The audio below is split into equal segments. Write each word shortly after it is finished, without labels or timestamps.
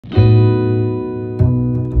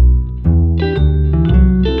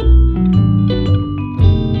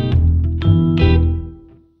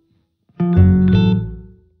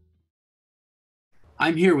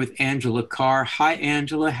I'm here with Angela Carr. Hi,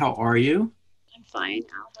 Angela. How are you? I'm fine.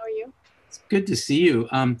 Al, how are you? It's good to see you.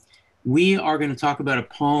 We are going to talk about a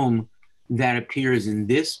poem that appears in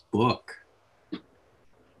this book,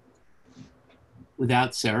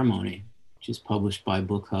 Without Ceremony, which is published by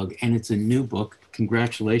Book Hug, and it's a new book.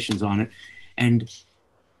 Congratulations on it. And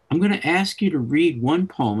I'm going to ask you to read one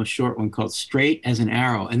poem, a short one called Straight as an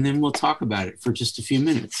Arrow, and then we'll talk about it for just a few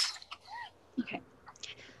minutes. Okay.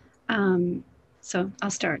 So I'll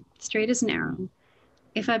start. Straight as an arrow.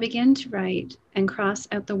 If I begin to write and cross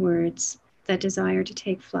out the words that desire to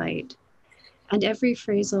take flight, and every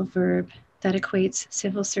phrasal verb that equates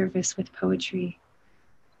civil service with poetry,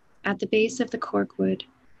 at the base of the corkwood,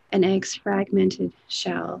 an egg's fragmented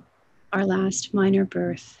shell, our last minor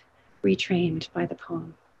birth, retrained by the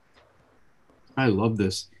poem. I love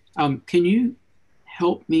this. Can you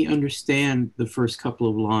help me understand the first couple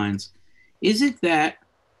of lines? Is it that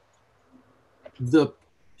the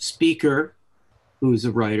speaker, who's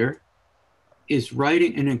a writer, is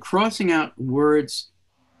writing and then crossing out words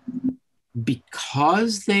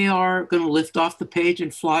because they are going to lift off the page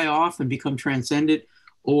and fly off and become transcendent?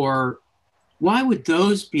 Or why would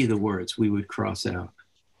those be the words we would cross out?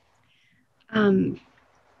 The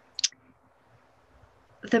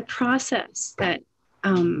process that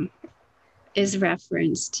is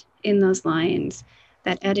referenced in those lines,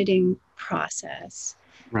 that editing process,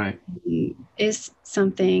 Right. is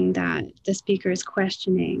something that the speaker is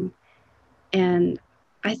questioning. And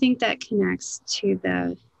I think that connects to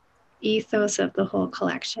the ethos of the whole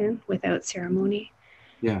collection, Without Ceremony.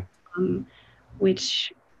 Yeah.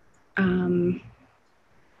 Which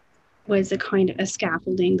was a kind of a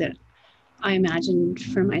scaffolding that I imagined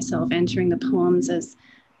for myself, entering the poems as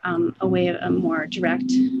a way of a more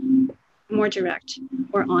direct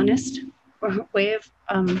or honest or way of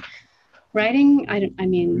writing.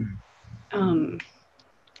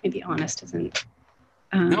 Maybe honest isn't.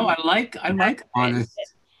 No, I like honest.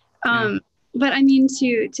 Yeah. But I mean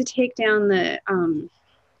to take down the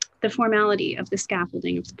formality of the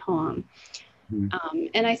scaffolding of the poem.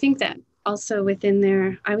 And I think that also within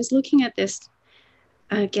there, I was looking at this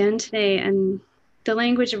again today, and the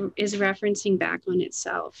language is referencing back on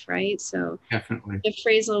itself, right? So definitely the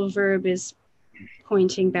phrasal verb is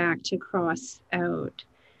pointing back to cross out.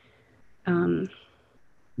 And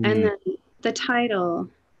then the title,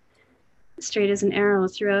 Straight as an Arrow,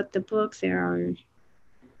 throughout the book, there are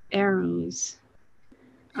arrows.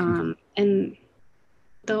 And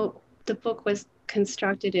though the book was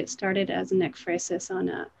constructed, it started as an ekphrasis on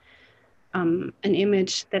an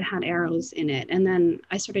image that had arrows in it, and then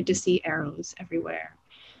I started to see arrows everywhere.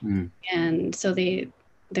 And so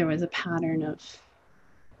there was a pattern of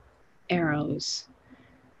arrows.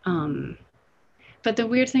 But the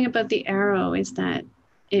weird thing about the arrow is that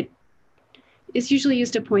it is usually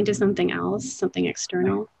used to point to something else, something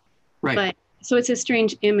external. Right. But so it's a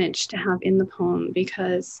strange image to have in the poem,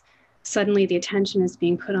 because suddenly the attention is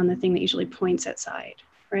being put on the thing that usually points outside,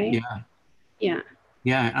 right? Yeah,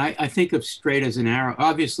 I think of straight as an arrow.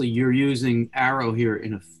 Obviously, you're using arrow here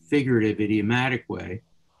in a figurative, idiomatic way,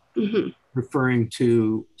 referring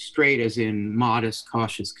to straight as in modest,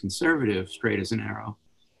 cautious, conservative, straight as an arrow,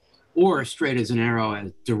 or straight as an arrow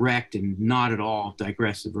as direct and not at all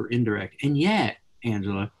digressive or indirect. And yet,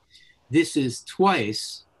 Angela, this is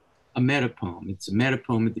twice a metapoem. It's a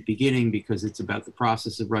metapoem at the beginning because it's about the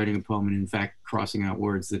process of writing a poem and in fact crossing out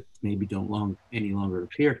words that maybe don't any longer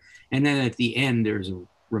appear. And then at the end, there's a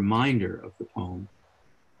reminder of the poem.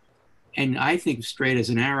 And I think straight as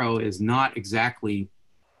an arrow is not exactly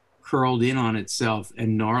curled in on itself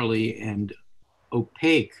and gnarly and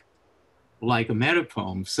opaque like a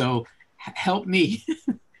metapoem. So help me.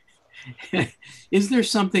 Is there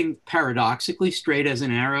something paradoxically straight as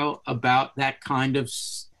an arrow about that kind of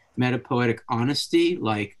metapoetic honesty?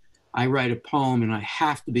 Like, I write a poem and I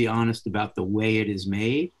have to be honest about the way it is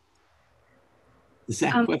made. Does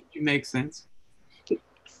that question make sense?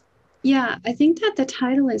 Yeah, I think that the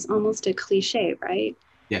title is almost a cliche, right?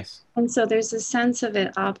 Yes. And so there's a sense of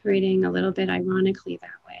it operating a little bit ironically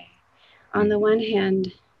that way. On the one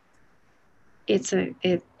hand, it's a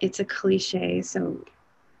cliche, so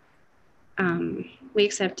we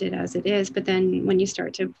accept it as it is. But then when you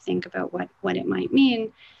start to think about what it might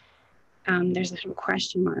mean, there's a sort of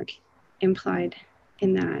question mark implied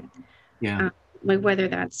in that. Yeah. Like whether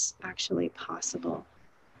that's actually possible.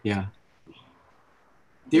 Yeah.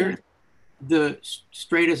 The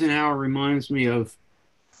straight as an arrow reminds me of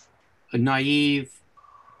a naive,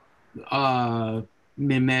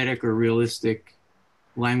 mimetic or realistic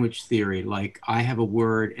language theory. Like, I have a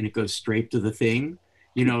word and it goes straight to the thing.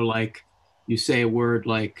 You know, like you say a word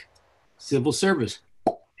like civil service,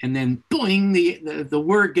 and then boing, the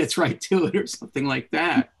word gets right to it or something like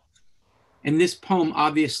that. And this poem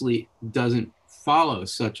obviously doesn't follow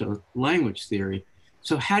such a language theory.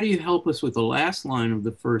 So how do you help us with the last line of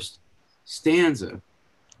the first stanza,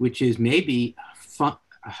 which is maybe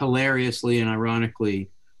hilariously and ironically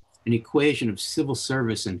an equation of civil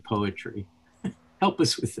service and poetry? Help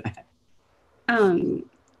us with that.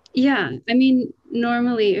 Yeah, I mean,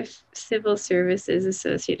 normally if civil service is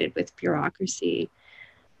associated with bureaucracy,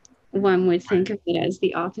 one would think of it as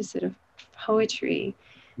the opposite of poetry.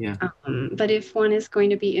 Yeah. But if one is going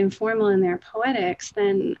to be informal in their poetics,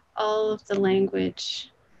 then all of the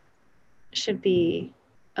language should be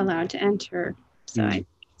allowed to enter. So it's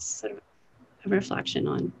sort of a reflection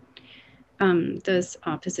on those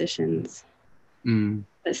oppositions. The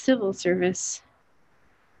civil service,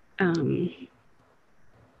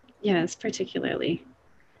 yeah, it's particularly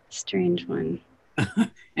strange one. And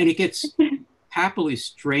it gets happily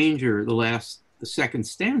stranger. The second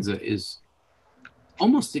stanza is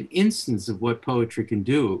almost an instance of what poetry can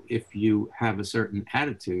do if you have a certain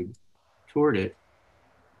attitude toward it.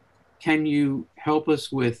 Can you help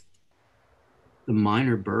us with the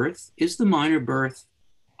minor birth? Is the minor birth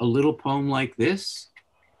a little poem like this?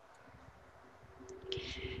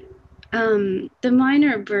 The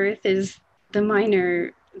minor birth is the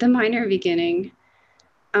minor beginning,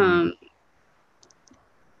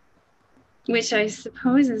 which I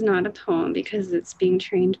suppose is not a poem because it's being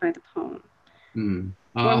trained by the poem.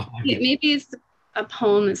 Or maybe it's a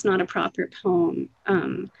poem that's not a proper poem,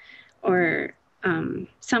 or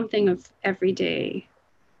something of everyday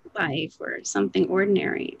life or something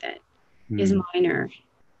ordinary that is minor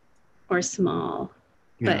or small,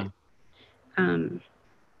 but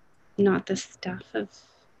not the stuff of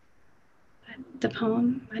the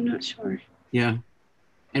poem. I'm not sure. Yeah.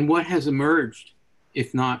 And what has emerged,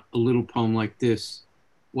 if not a little poem like this,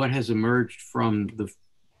 what has emerged from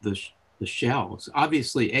the shells?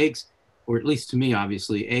 Obviously eggs, or at least to me,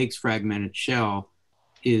 obviously, eggs fragmented shell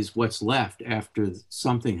is what's left after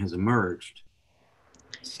something has emerged.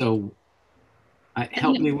 So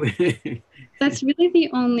help me with it. That's really the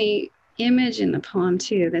only image in the poem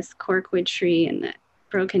too, this corkwood tree and that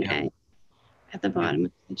broken egg at the bottom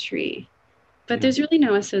of the tree. But there's really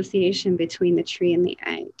no association between the tree and the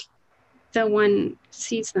egg. Though one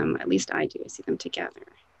sees them, at least I do, I see them together.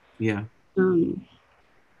 Yeah.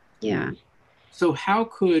 Yeah. So how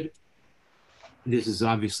could, this is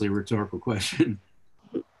obviously a rhetorical question,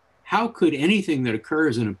 how could anything that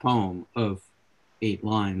occurs in a poem of 8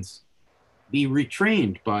 lines be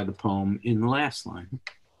retrained by the poem in the last line?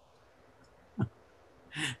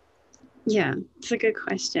 Yeah, it's a good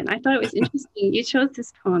question. I thought it was interesting. You chose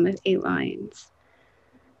this poem of 8 lines,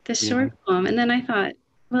 the short poem. And then I thought,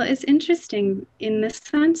 well, it's interesting in the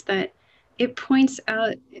sense that it points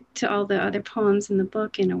out to all the other poems in the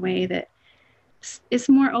book in a way that is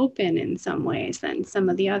more open in some ways than some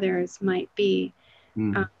of the others might be,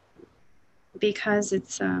 because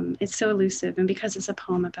it's so elusive and because it's a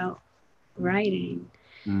poem about writing.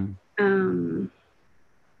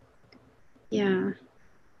 Yeah.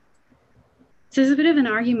 So there's a bit of an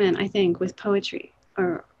argument, I think, with poetry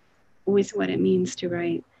or with what it means to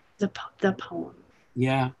write the poem.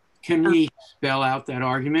 Yeah. Can we spell out that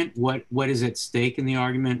argument? What is at stake in the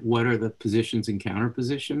argument? What are the positions and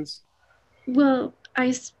counterpositions? Well,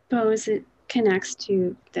 I suppose it connects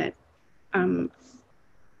to that,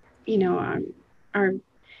 you know, our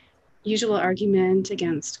usual argument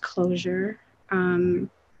against closure, you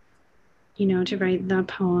know, to write the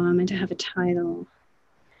poem and to have a title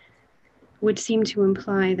would seem to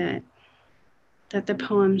imply that the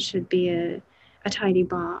poem should be a tidy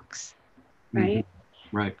box, right?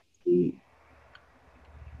 Right.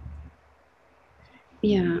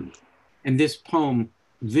 Yeah. And this poem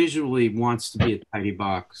visually wants to be a tidy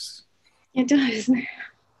box. It does.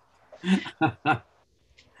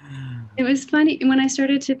 It was funny when I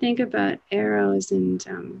started to think about arrows, and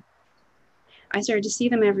I started to see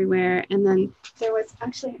them everywhere. And then there was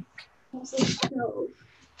actually a show,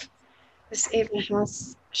 this Ava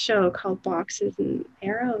Haas show called Boxes and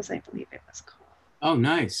Arrows, I believe it was called. Oh,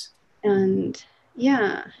 nice. And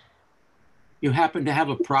yeah. You happen to have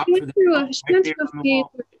a prop for the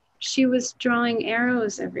She was drawing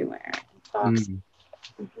arrows everywhere.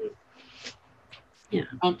 Yeah.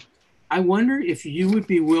 I wonder if you would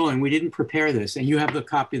be willing, we didn't prepare this, and you have the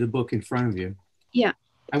copy of the book in front of you. Yeah.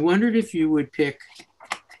 I wondered if you would pick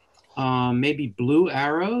maybe blue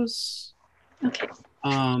arrows. Okay.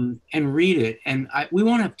 And read it. And we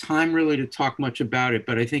won't have time really to talk much about it,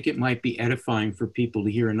 but I think it might be edifying for people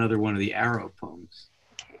to hear another one of the arrow poems.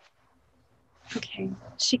 Okay.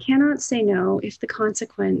 She cannot say no if the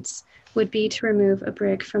consequence would be to remove a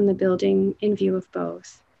brick from the building in view of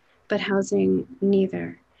both, but housing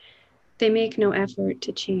neither. They make no effort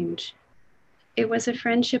to change. It was a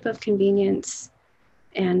friendship of convenience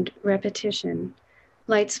and repetition.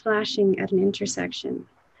 Lights flashing at an intersection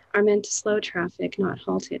are meant to slow traffic, not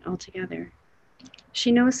halt it altogether.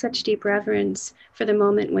 She knows such deep reverence for the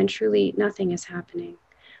moment when truly nothing is happening.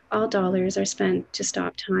 All dollars are spent to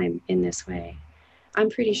stop time in this way. I'm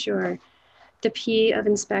pretty sure the P of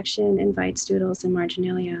inspection invites doodles and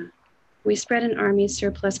marginalia. We spread an army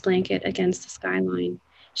surplus blanket against the skyline.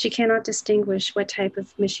 She cannot distinguish what type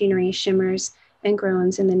of machinery shimmers and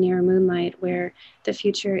groans in the near moonlight where the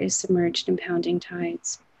future is submerged in pounding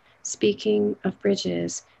tides. Speaking of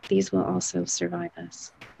bridges, these will also survive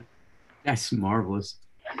us. That's marvelous.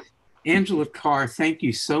 Angela Carr, thank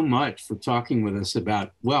you so much for talking with us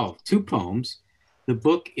about, well, 2 poems. The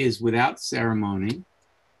book is Without Ceremony.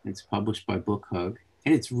 It's published by Book Hug,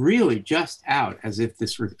 and it's really just out as of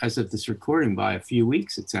this recording by a few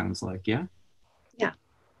weeks, it sounds like, yeah? Yeah.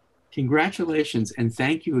 Congratulations, and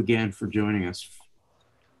thank you again for joining us.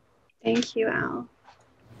 Thank you, Al.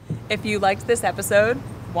 If you liked this episode,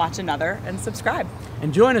 watch another and subscribe.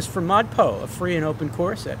 And join us for ModPo, a free and open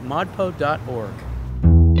course at modpo.org.